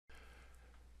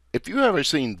If you've ever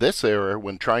seen this error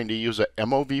when trying to use a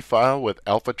MOV file with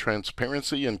alpha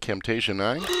transparency in Camtasia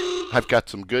 9, I've got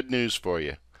some good news for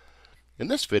you. In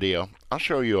this video, I'll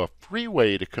show you a free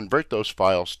way to convert those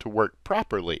files to work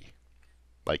properly,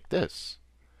 like this.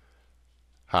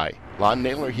 Hi,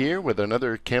 Naylor here with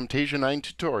another Camtasia 9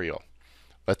 tutorial.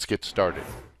 Let's get started.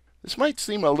 This might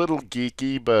seem a little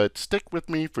geeky, but stick with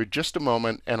me for just a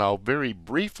moment and I'll very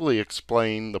briefly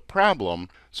explain the problem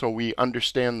so we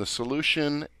understand the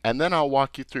solution, and then I'll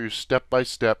walk you through step by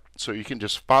step so you can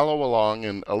just follow along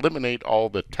and eliminate all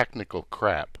the technical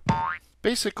crap.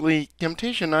 Basically,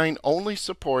 Camtasia 9 only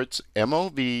supports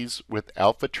MOVs with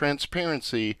alpha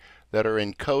transparency that are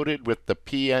encoded with the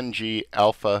PNG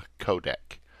alpha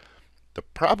codec. The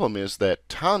problem is that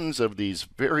tons of these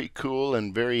very cool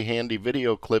and very handy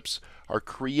video clips are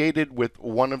created with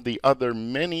one of the other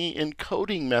many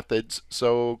encoding methods,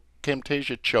 so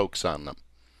Camtasia chokes on them.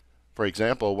 For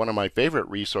example, one of my favorite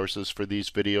resources for these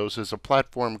videos is a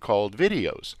platform called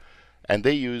Viddyoze, and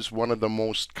they use one of the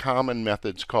most common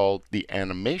methods called the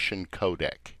animation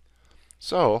codec.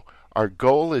 So, our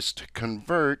goal is to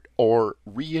convert or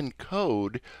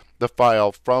re-encode the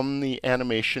file from the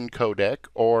animation codec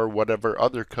or whatever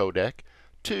other codec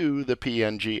to the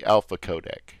PNG alpha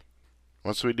codec.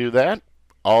 Once we do that,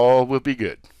 all will be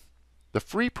good. The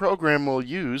free program we'll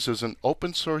use is an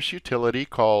open source utility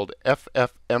called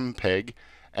FFmpeg,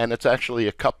 and it's actually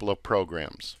a couple of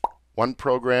programs. One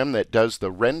program that does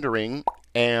the rendering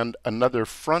and another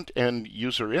front-end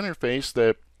user interface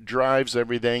that drives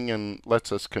everything and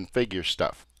lets us configure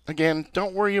stuff. Again,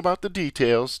 don't worry about the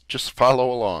details, just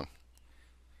follow along.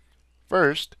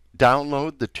 First,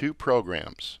 download the two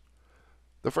programs.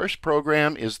 The first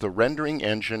program is the rendering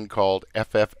engine called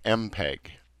FFmpeg.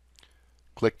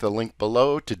 Click the link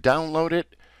below to download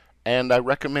it, and I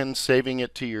recommend saving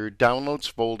it to your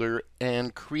downloads folder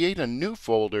and create a new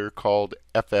folder called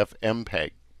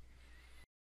FFmpeg.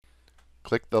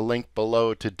 Click the link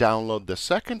below to download the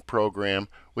second program,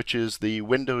 which is the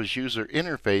Windows user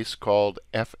interface called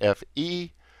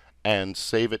FFE, and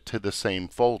save it to the same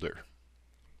folder.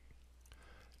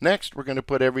 Next, we're going to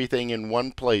put everything in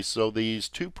one place so these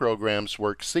two programs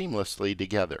work seamlessly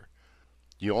together.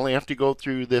 You only have to go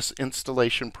through this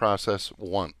installation process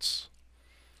once.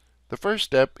 The first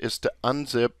step is to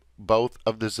unzip both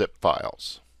of the zip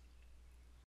files.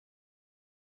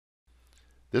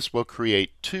 This will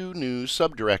create two new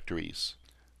subdirectories.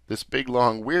 This big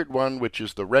long weird one, which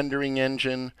is the rendering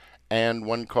engine, and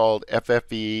one called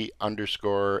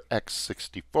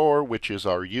FFE_x64, which is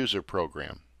our user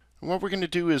program. And what we're going to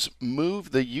do is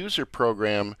move the user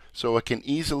program so it can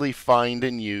easily find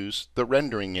and use the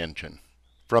rendering engine.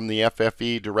 From the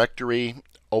FFE directory,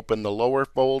 open the lower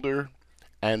folder,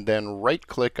 and then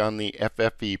right-click on the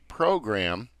FFE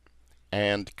program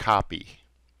and copy.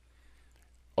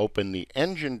 Open the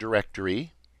engine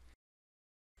directory,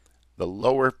 the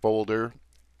lower folder,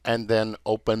 and then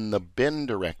open the bin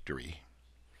directory.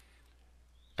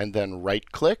 And then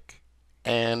right-click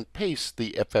and paste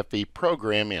the FFE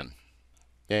program in.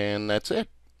 And that's it.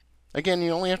 Again,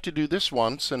 you only have to do this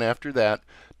once, and after that,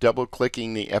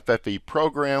 double-clicking the FFE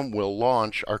program will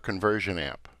launch our conversion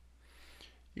app.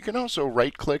 You can also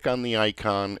right-click on the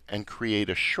icon and create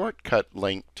a shortcut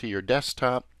link to your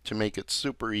desktop to make it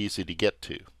super easy to get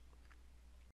to.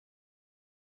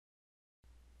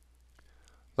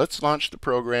 Let's launch the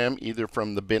program either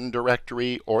from the bin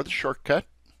directory or the shortcut.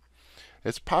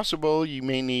 It's possible you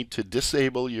may need to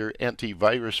disable your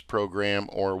antivirus program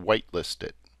or whitelist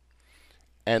it,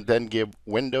 and then give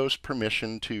Windows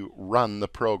permission to run the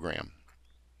program.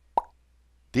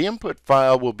 The input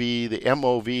file will be the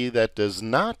MOV that does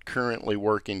not currently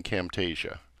work in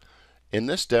Camtasia. In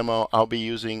this demo, I'll be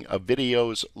using a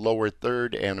Viddyoze lower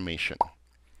third animation.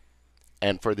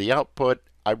 And for the output,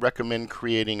 I recommend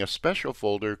creating a special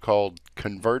folder called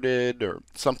Converted or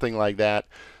something like that,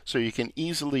 so you can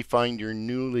easily find your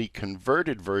newly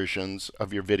converted versions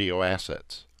of your video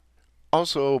assets.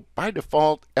 Also, by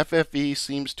default, FFE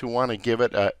seems to want to give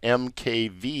it a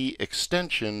MKV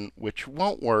extension, which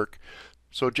won't work,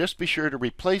 so just be sure to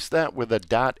replace that with a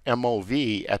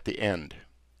 .mov at the end.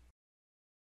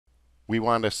 We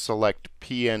want to select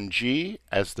PNG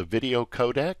as the video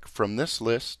codec from this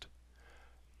list,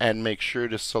 and make sure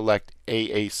to select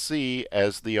AAC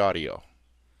as the audio.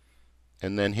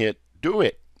 And then hit Do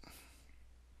It.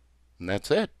 And that's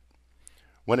it.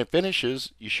 When it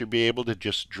finishes, you should be able to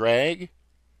just drag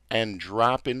and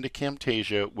drop into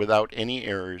Camtasia without any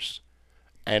errors,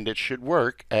 and it should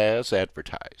work as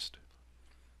advertised.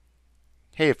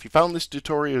 Hey, if you found this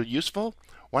tutorial useful,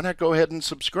 why not go ahead and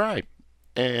subscribe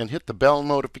and hit the bell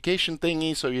notification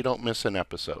thingy so you don't miss an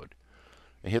episode.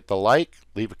 Hit the like,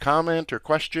 leave a comment or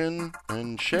question,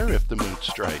 and share if the mood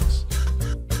strikes.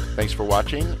 Thanks for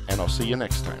watching, and I'll see you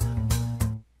next time.